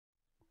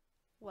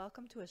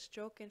Welcome to a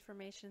stroke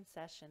information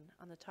session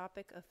on the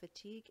topic of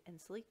fatigue and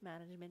sleep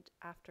management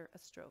after a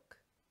stroke.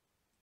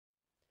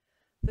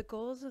 The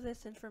goals of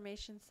this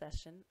information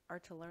session are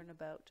to learn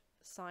about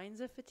signs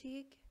of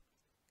fatigue,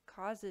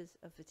 causes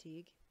of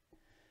fatigue,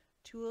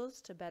 tools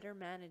to better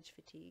manage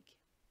fatigue,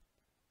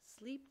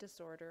 sleep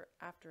disorder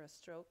after a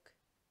stroke,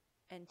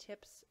 and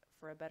tips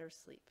for a better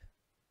sleep.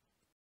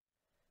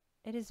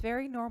 It is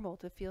very normal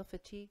to feel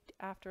fatigued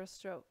after a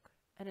stroke,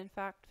 and in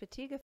fact,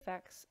 fatigue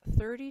affects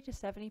 30 to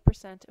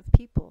 70% of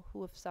people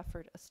who have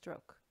suffered a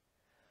stroke.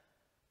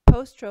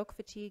 Post-stroke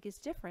fatigue is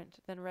different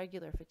than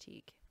regular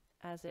fatigue,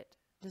 as it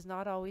does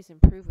not always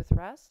improve with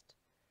rest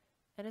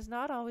and is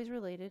not always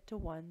related to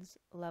one's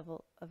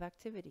level of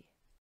activity.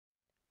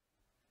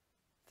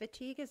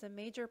 Fatigue is a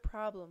major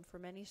problem for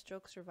many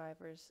stroke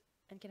survivors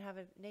and can have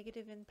a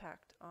negative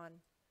impact on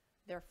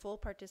their full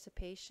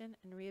participation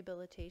in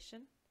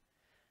rehabilitation,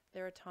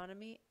 their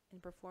autonomy in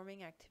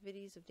performing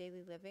activities of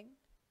daily living,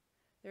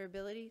 their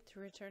ability to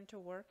return to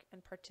work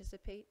and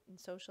participate in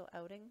social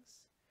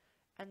outings,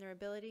 and their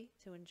ability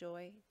to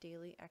enjoy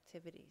daily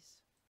activities.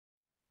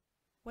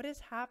 What is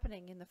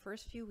happening in the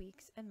first few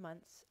weeks and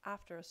months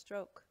after a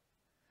stroke?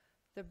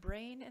 The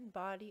brain and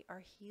body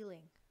are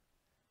healing,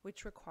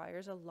 which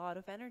requires a lot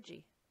of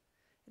energy.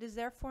 It is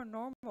therefore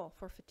normal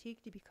for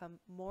fatigue to become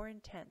more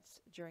intense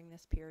during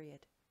this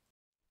period.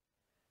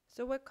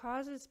 So what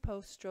causes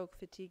post-stroke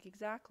fatigue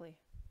exactly?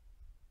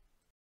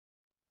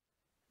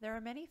 There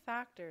are many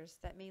factors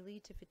that may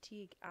lead to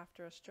fatigue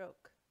after a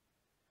stroke.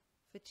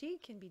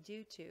 Fatigue can be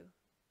due to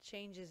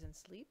changes in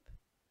sleep,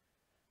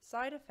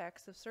 side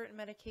effects of certain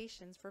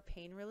medications for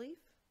pain relief,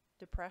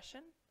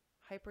 depression,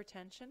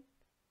 hypertension,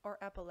 or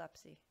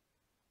epilepsy.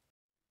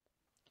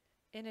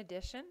 In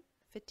addition,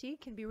 fatigue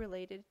can be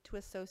related to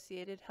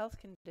associated health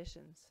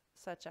conditions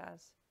such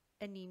as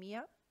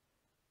anemia,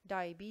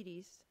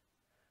 diabetes,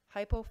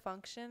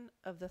 hypofunction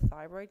of the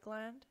thyroid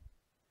gland,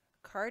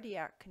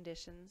 cardiac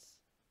conditions,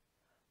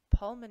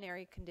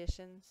 pulmonary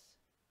conditions,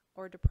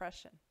 or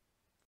depression.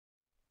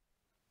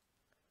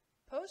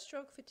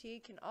 Post-stroke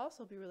fatigue can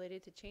also be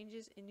related to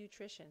changes in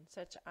nutrition,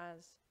 such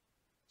as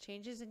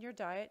changes in your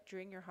diet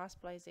during your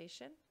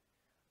hospitalization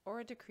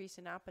or a decrease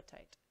in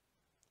appetite.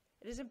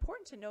 It is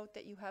important to note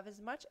that you have as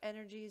much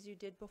energy as you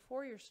did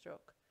before your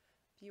stroke,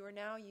 but you are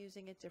now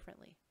using it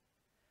differently.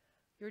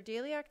 Your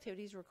daily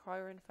activities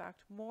require, in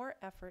fact, more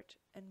effort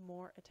and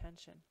more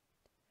attention.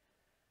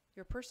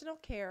 Your personal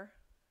care,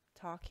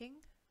 talking,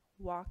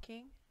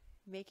 walking,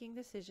 making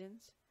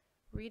decisions,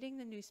 reading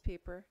the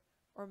newspaper,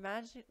 or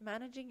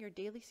managing your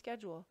daily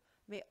schedule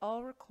may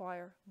all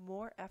require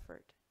more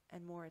effort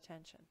and more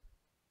attention.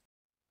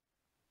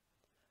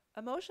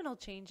 Emotional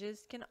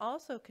changes can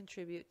also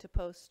contribute to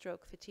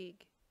post-stroke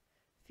fatigue.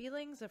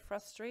 Feelings of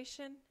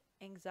frustration,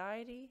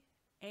 anxiety,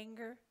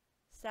 anger,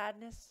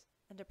 sadness,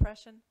 and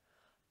depression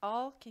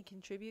all can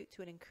contribute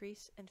to an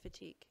increase in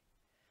fatigue.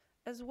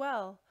 As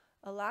well,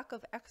 a lack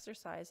of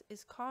exercise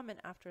is common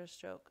after a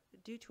stroke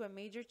due to a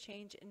major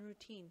change in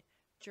routine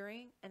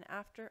during and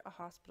after a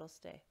hospital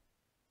stay.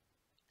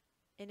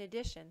 In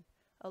addition,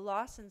 a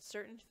loss in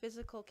certain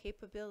physical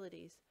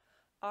capabilities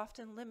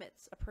often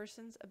limits a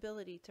person's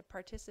ability to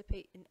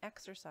participate in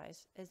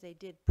exercise as they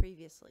did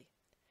previously.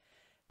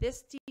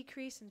 This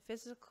decrease in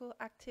physical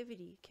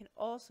activity can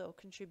also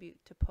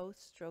contribute to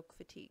post-stroke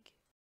fatigue.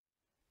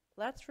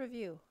 Let's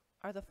review.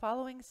 Are the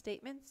following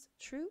statements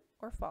true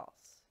or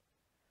false?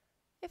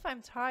 If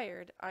I'm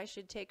tired, I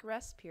should take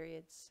rest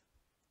periods.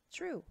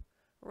 True.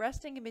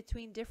 Resting in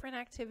between different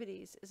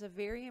activities is a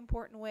very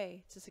important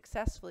way to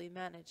successfully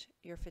manage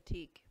your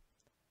fatigue.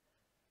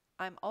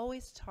 I'm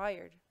always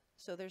tired,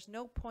 so there's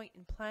no point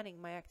in planning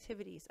my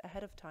activities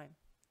ahead of time.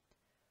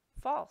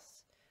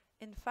 False.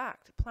 In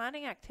fact,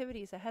 planning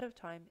activities ahead of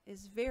time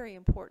is very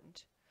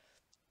important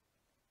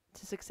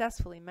to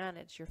successfully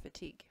manage your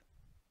fatigue.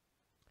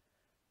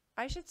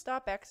 I should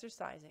stop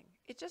exercising.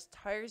 It just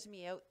tires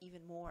me out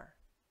even more.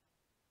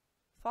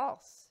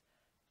 False.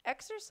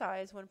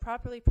 Exercise, when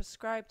properly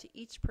prescribed to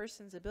each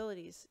person's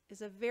abilities,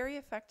 is a very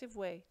effective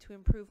way to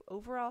improve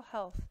overall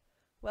health,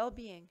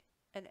 well-being,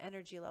 and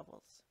energy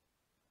levels.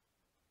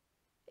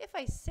 If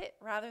I sit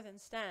rather than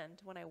stand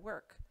when I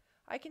work,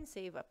 I can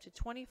save up to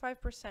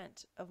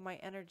 25% of my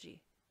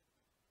energy.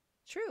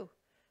 True.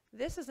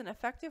 This is an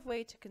effective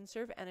way to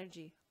conserve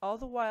energy, all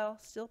the while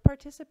still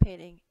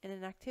participating in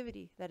an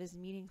activity that is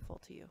meaningful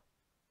to you.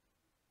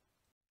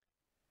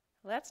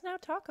 Let's now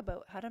talk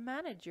about how to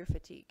manage your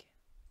fatigue.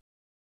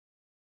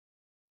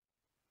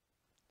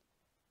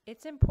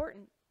 It's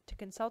important to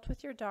consult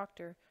with your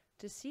doctor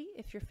to see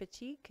if your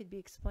fatigue could be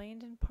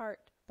explained in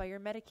part by your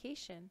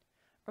medication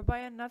or by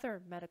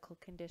another medical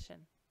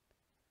condition.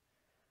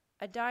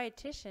 A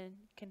dietitian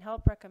can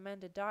help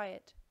recommend a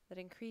diet that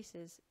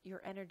increases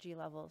your energy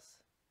levels.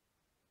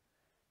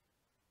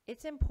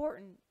 It's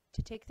important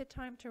to take the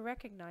time to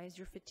recognize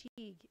your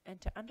fatigue and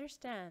to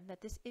understand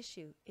that this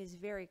issue is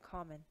very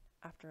common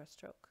after a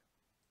stroke.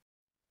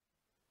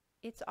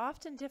 It's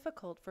often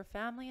difficult for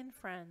family and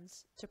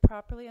friends to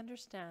properly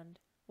understand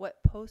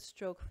what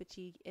post-stroke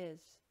fatigue is.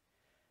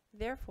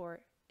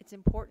 Therefore, It's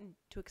important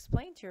to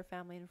explain to your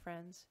family and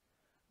friends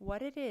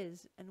what it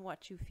is and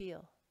what you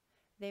feel.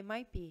 They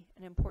might be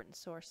an important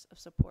source of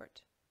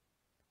support.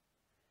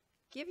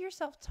 Give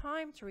yourself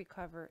time to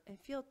recover and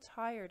feel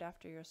tired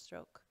after your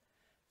stroke.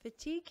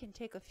 Fatigue can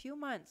take a few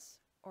months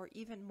or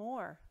even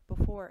more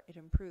before it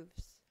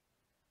improves.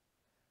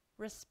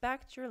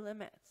 Respect your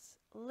limits.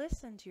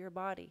 Listen to your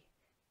body.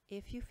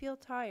 If you feel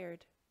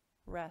tired,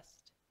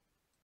 rest.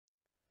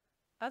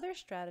 Other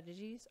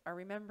strategies are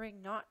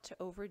remembering not to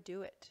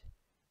overdo it.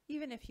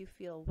 Even if you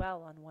feel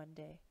well on one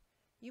day,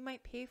 you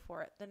might pay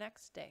for it the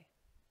next day.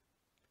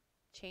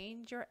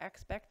 Change your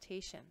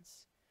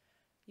expectations.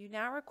 You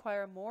now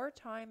require more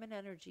time and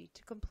energy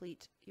to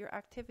complete your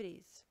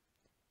activities.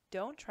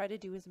 Don't try to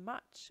do as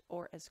much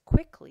or as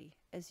quickly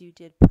as you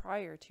did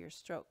prior to your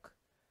stroke.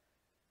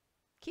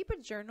 Keep a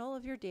journal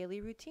of your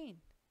daily routine.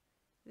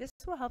 This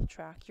will help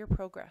track your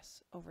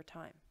progress over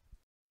time.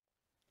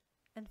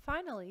 And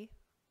finally,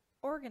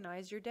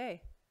 organize your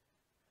day.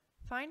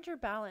 Find your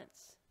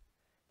balance.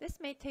 This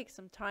may take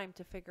some time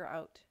to figure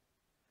out.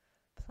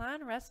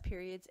 Plan rest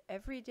periods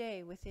every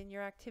day within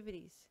your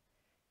activities,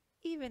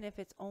 even if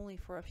it's only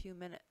for a few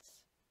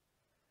minutes.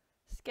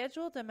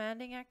 Schedule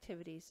demanding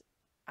activities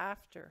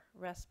after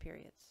rest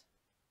periods.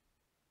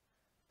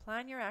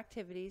 Plan your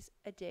activities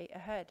a day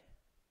ahead.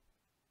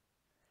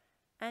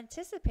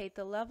 Anticipate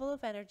the level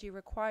of energy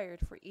required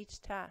for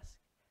each task,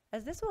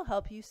 as this will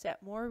help you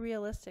set more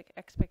realistic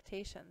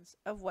expectations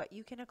of what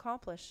you can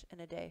accomplish in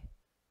a day.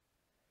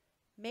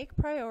 Make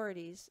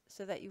priorities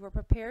so that you are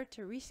prepared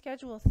to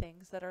reschedule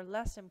things that are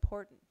less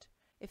important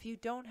if you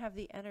don't have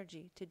the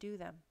energy to do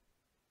them.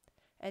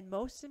 And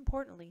most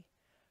importantly,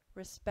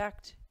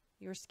 respect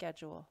your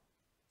schedule.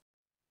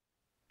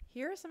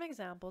 Here are some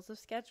examples of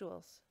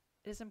schedules.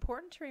 It is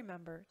important to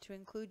remember to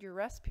include your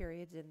rest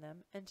periods in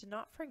them and to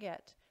not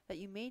forget that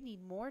you may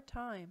need more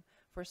time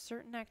for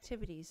certain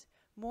activities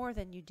more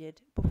than you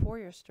did before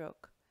your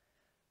stroke.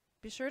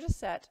 Be sure to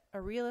set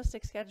a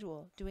realistic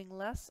schedule, doing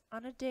less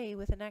on a day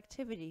with an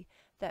activity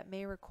that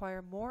may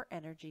require more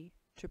energy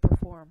to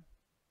perform.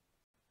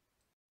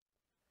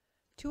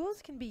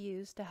 Tools can be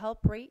used to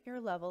help rate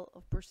your level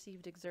of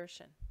perceived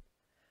exertion.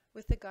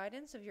 With the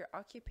guidance of your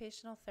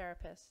occupational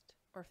therapist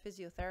or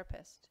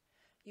physiotherapist,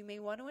 you may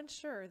want to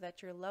ensure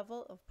that your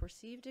level of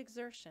perceived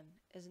exertion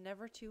is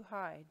never too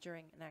high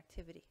during an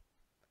activity.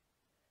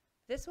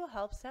 This will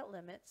help set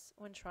limits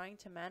when trying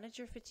to manage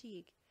your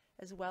fatigue,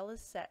 as well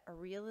as set a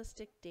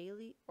realistic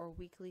daily or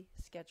weekly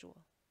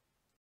schedule.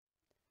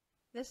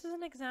 This is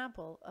an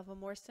example of a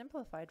more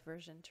simplified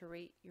version to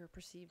rate your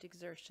perceived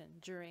exertion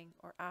during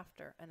or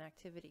after an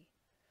activity.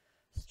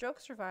 Stroke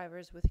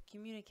survivors with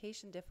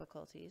communication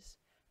difficulties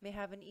may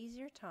have an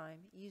easier time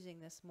using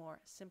this more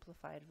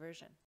simplified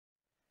version.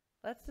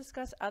 Let's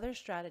discuss other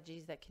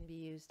strategies that can be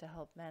used to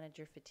help manage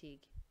your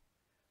fatigue.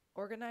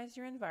 Organize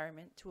your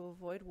environment to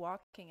avoid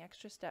walking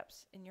extra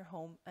steps in your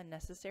home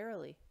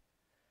unnecessarily.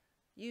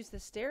 Use the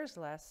stairs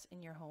less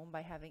in your home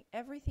by having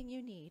everything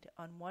you need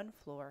on one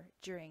floor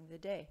during the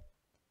day.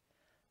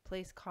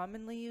 Place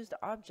commonly used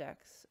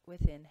objects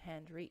within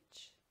hand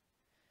reach.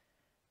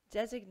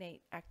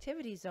 Designate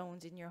activity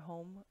zones in your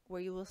home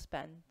where you will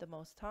spend the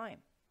most time.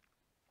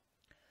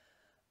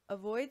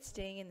 Avoid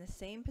staying in the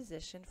same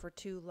position for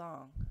too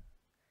long.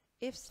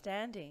 If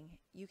standing,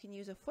 you can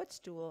use a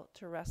footstool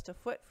to rest a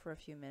foot for a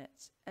few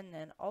minutes and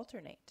then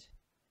alternate.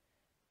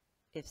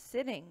 If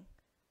sitting,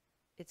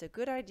 it's a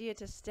good idea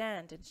to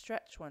stand and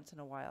stretch once in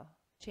a while.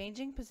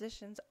 Changing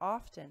positions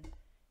often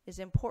is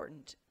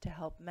important to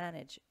help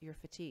manage your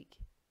fatigue.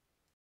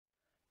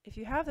 If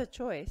you have the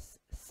choice,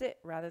 sit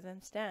rather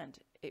than stand.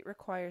 It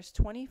requires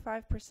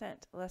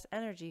 25% less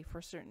energy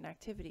for certain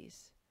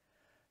activities.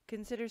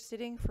 Consider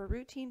sitting for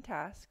routine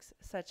tasks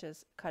such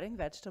as cutting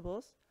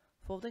vegetables,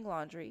 folding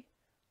laundry,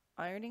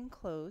 ironing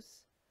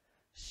clothes,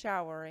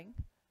 showering,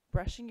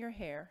 brushing your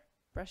hair,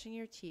 brushing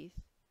your teeth,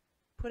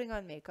 putting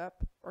on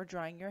makeup, or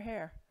drying your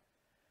hair.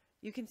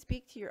 You can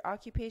speak to your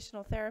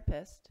occupational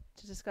therapist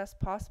to discuss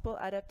possible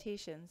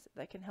adaptations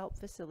that can help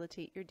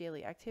facilitate your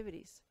daily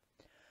activities.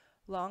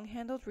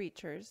 Long-handled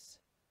reachers,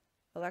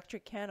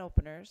 electric can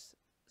openers,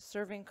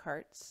 serving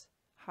carts,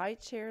 high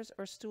chairs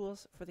or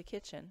stools for the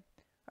kitchen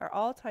are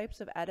all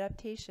types of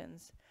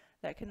adaptations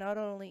that can not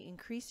only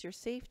increase your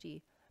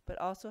safety but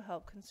also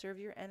help conserve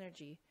your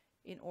energy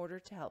in order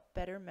to help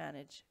better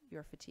manage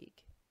your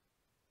fatigue.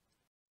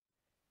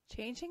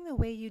 Changing the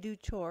way you do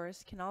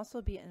chores can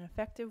also be an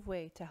effective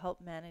way to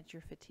help manage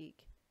your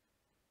fatigue.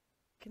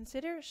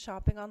 Consider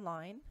shopping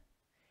online,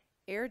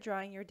 air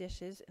drying your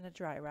dishes in a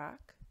dry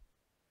rack,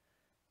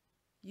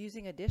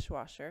 using a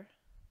dishwasher,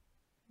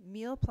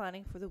 meal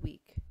planning for the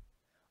week,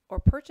 or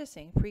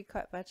purchasing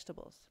pre-cut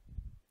vegetables.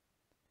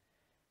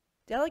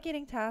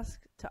 Delegating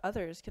tasks to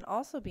others can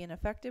also be an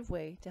effective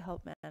way to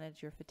help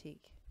manage your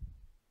fatigue.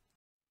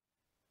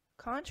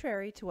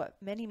 Contrary to what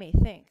many may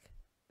think,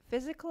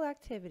 physical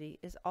activity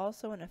is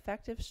also an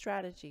effective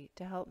strategy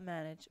to help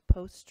manage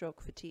post-stroke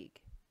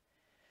fatigue.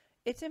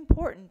 It's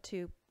important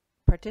to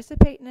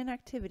participate in an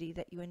activity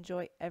that you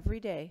enjoy every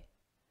day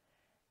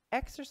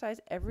Exercise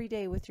every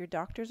day with your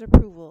doctor's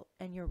approval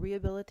and your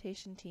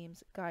rehabilitation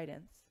team's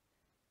guidance.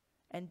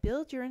 And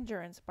build your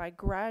endurance by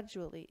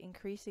gradually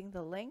increasing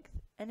the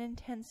length and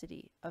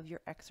intensity of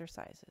your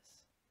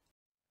exercises.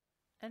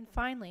 And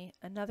finally,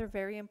 another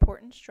very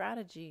important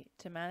strategy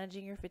to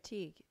managing your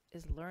fatigue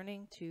is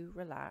learning to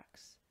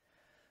relax.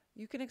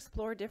 You can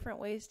explore different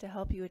ways to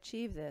help you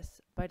achieve this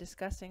by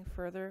discussing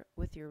further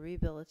with your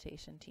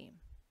rehabilitation team.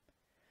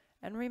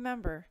 And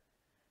remember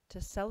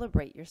to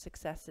celebrate your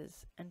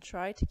successes and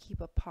try to keep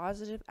a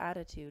positive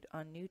attitude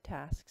on new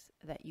tasks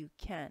that you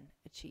can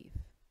achieve.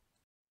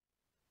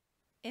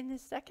 In the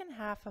second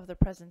half of the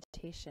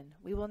presentation,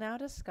 we will now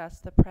discuss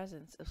the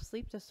presence of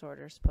sleep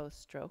disorders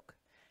post-stroke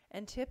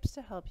and tips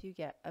to help you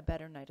get a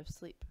better night of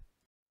sleep.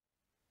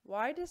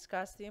 Why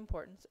discuss the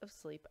importance of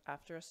sleep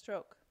after a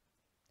stroke?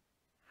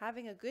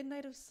 Having a good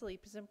night of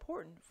sleep is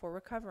important for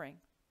recovering.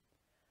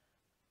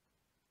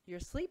 Your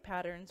sleep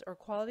patterns or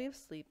quality of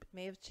sleep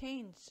may have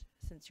changed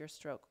since your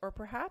stroke, or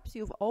perhaps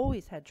you've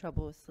always had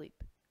trouble with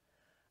sleep.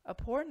 A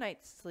poor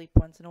night's sleep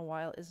once in a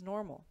while is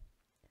normal.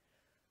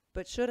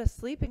 But should a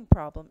sleeping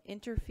problem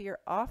interfere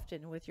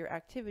often with your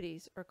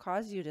activities or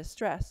cause you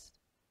distress,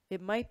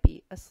 it might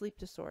be a sleep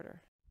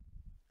disorder.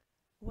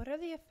 What are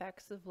the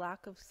effects of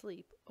lack of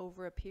sleep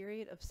over a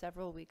period of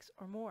several weeks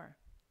or more?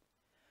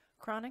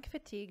 Chronic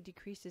fatigue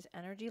decreases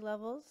energy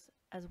levels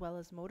as well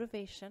as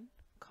motivation,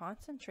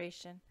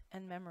 concentration,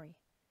 and memory.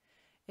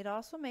 It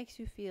also makes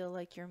you feel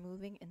like you're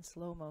moving in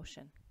slow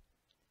motion.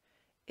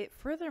 It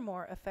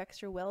furthermore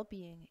affects your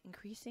well-being,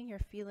 increasing your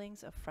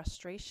feelings of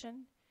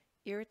frustration,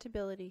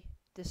 irritability,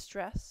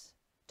 distress,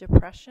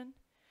 depression,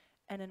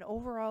 and an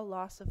overall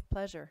loss of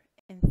pleasure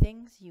in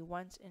things you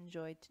once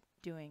enjoyed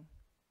doing.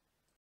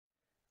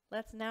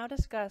 Let's now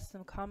discuss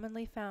some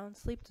commonly found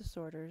sleep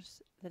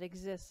disorders that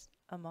exist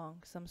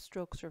among some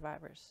stroke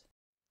survivors.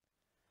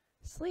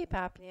 Sleep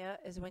apnea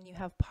is when you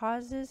have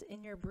pauses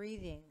in your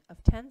breathing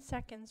of 10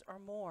 seconds or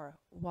more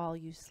while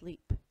you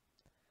sleep.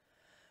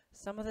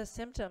 Some of the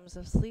symptoms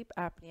of sleep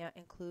apnea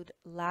include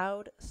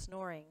loud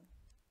snoring,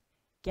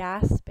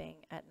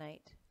 gasping at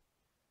night,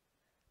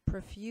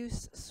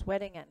 profuse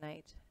sweating at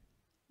night,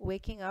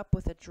 waking up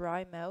with a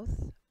dry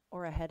mouth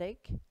or a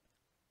headache,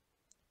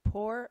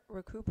 poor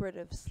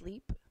recuperative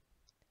sleep,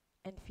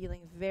 and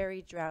feeling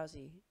very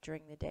drowsy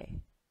during the day.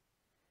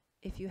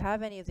 If you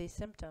have any of these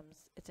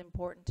symptoms, it's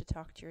important to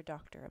talk to your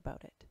doctor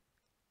about it.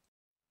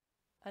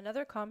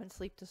 Another common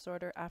sleep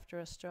disorder after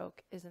a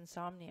stroke is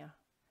insomnia.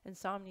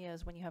 Insomnia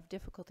is when you have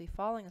difficulty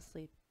falling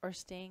asleep or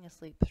staying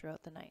asleep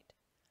throughout the night.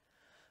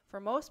 For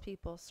most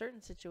people,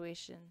 certain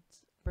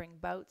situations bring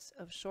bouts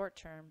of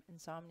short-term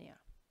insomnia,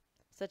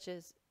 such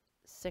as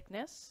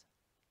sickness,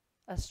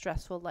 a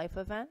stressful life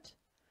event,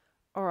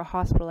 or a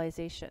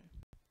hospitalization.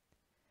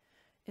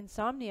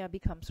 Insomnia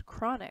becomes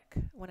chronic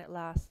when it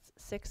lasts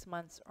 6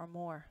 months or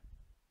more.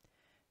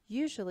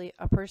 Usually,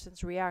 a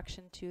person's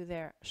reaction to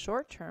their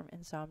short-term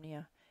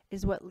insomnia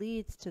is what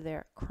leads to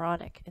their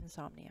chronic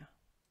insomnia.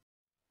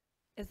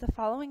 Is the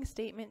following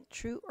statement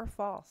true or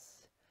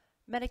false?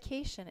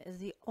 Medication is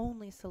the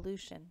only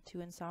solution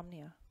to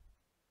insomnia.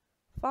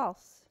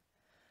 False.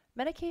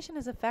 Medication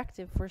is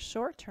effective for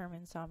short-term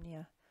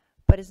insomnia,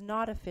 but is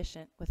not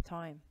efficient with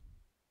time.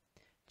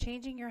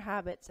 Changing your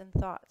habits and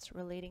thoughts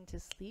relating to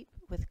sleep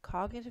with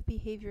cognitive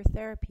behavior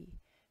therapy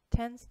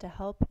tends to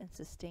help and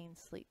sustain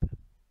sleep.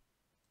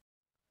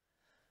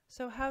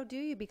 So how do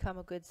you become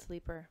a good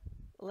sleeper?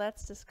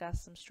 Let's discuss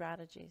some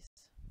strategies.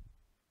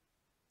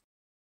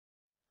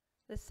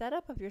 The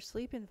setup of your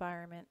sleep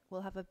environment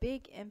will have a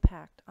big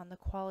impact on the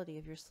quality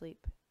of your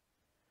sleep.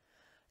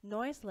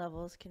 Noise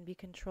levels can be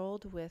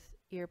controlled with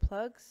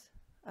earplugs,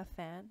 a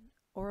fan,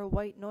 or a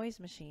white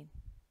noise machine.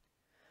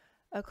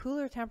 A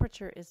cooler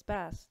temperature is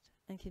best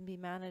and can be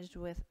managed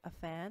with a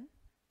fan,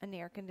 an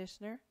air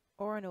conditioner,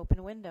 or an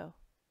open window.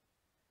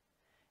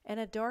 And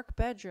a dark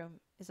bedroom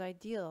is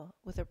ideal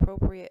with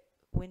appropriate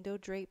window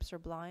drapes or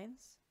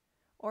blinds,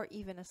 or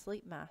even a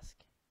sleep mask.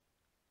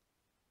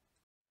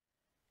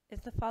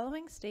 Is the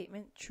following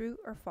statement true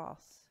or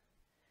false?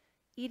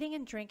 Eating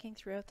and drinking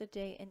throughout the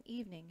day and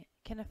evening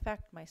can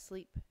affect my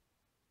sleep.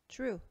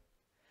 True.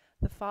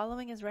 The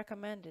following is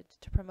recommended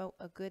to promote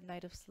a good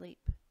night of sleep.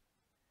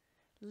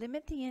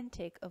 Limit the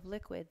intake of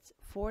liquids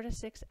 4 to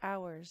 6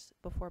 hours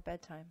before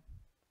bedtime.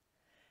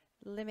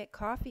 Limit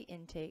coffee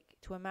intake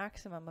to a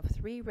maximum of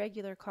 3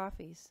 regular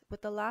coffees,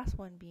 with the last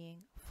one being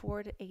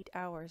 4 to 8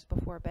 hours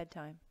before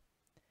bedtime.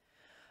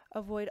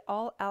 Avoid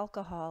all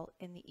alcohol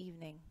in the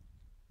evening.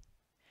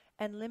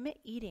 And limit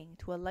eating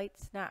to a light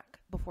snack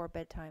before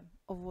bedtime,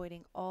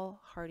 avoiding all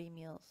hearty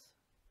meals.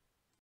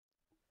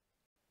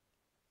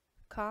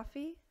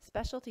 Coffee,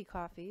 specialty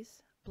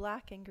coffees,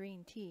 black and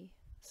green tea,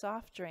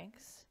 soft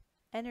drinks,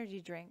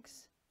 energy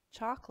drinks,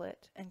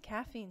 chocolate, and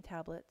caffeine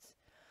tablets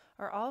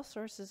are all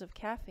sources of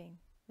caffeine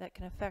that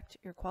can affect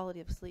your quality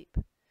of sleep.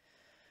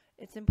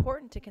 It's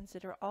important to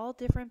consider all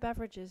different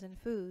beverages and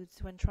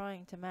foods when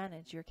trying to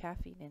manage your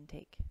caffeine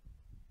intake.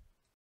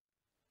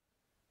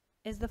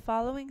 Is the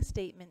following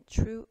statement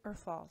true or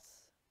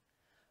false?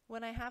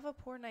 When I have a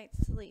poor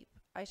night's sleep,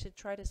 I should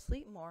try to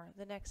sleep more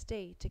the next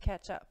day to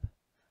catch up.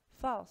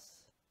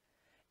 False.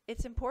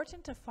 It's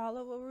important to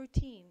follow a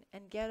routine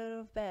and get out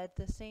of bed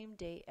the same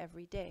day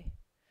every day.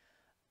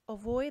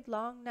 Avoid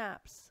long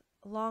naps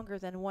longer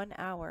than 1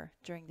 hour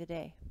during the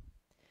day.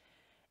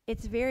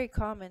 It's very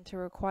common to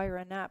require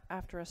a nap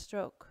after a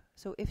stroke,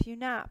 so if you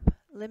nap,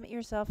 limit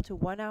yourself to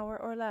 1 hour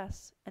or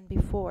less and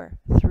before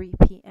 3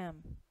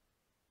 p.m.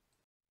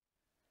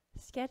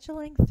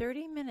 Scheduling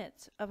 30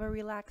 minutes of a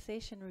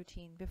relaxation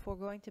routine before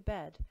going to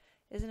bed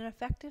is an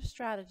effective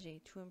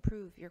strategy to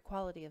improve your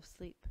quality of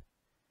sleep.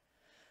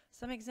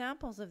 Some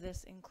examples of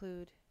this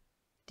include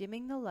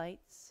dimming the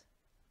lights,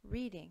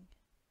 reading,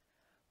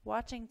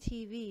 watching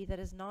TV that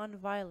is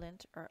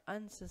non-violent or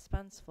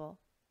unsuspenseful,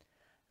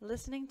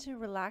 listening to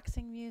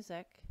relaxing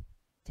music,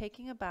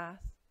 taking a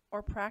bath,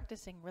 or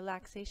practicing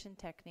relaxation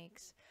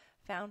techniques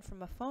found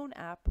from a phone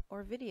app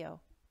or video.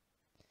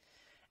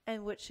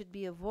 And what should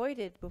be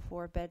avoided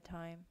before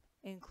bedtime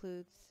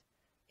includes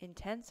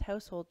intense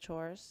household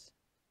chores,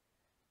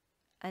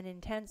 an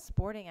intense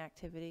sporting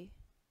activity,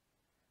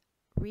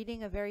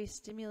 reading a very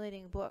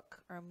stimulating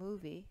book or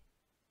movie,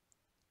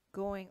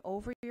 going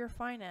over your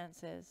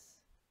finances,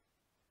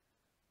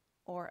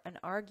 or an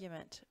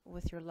argument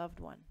with your loved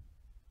one.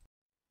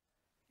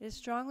 It is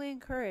strongly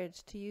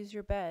encouraged to use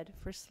your bed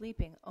for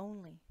sleeping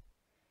only.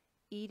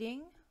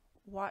 Eating,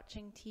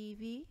 watching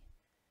TV,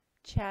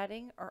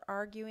 chatting or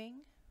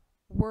arguing,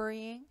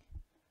 worrying,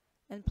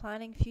 and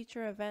planning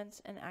future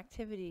events and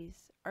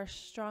activities are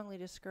strongly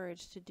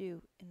discouraged to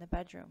do in the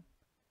bedroom.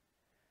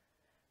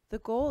 The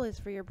goal is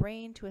for your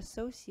brain to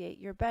associate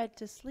your bed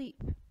to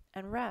sleep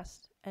and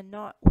rest and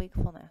not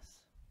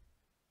wakefulness.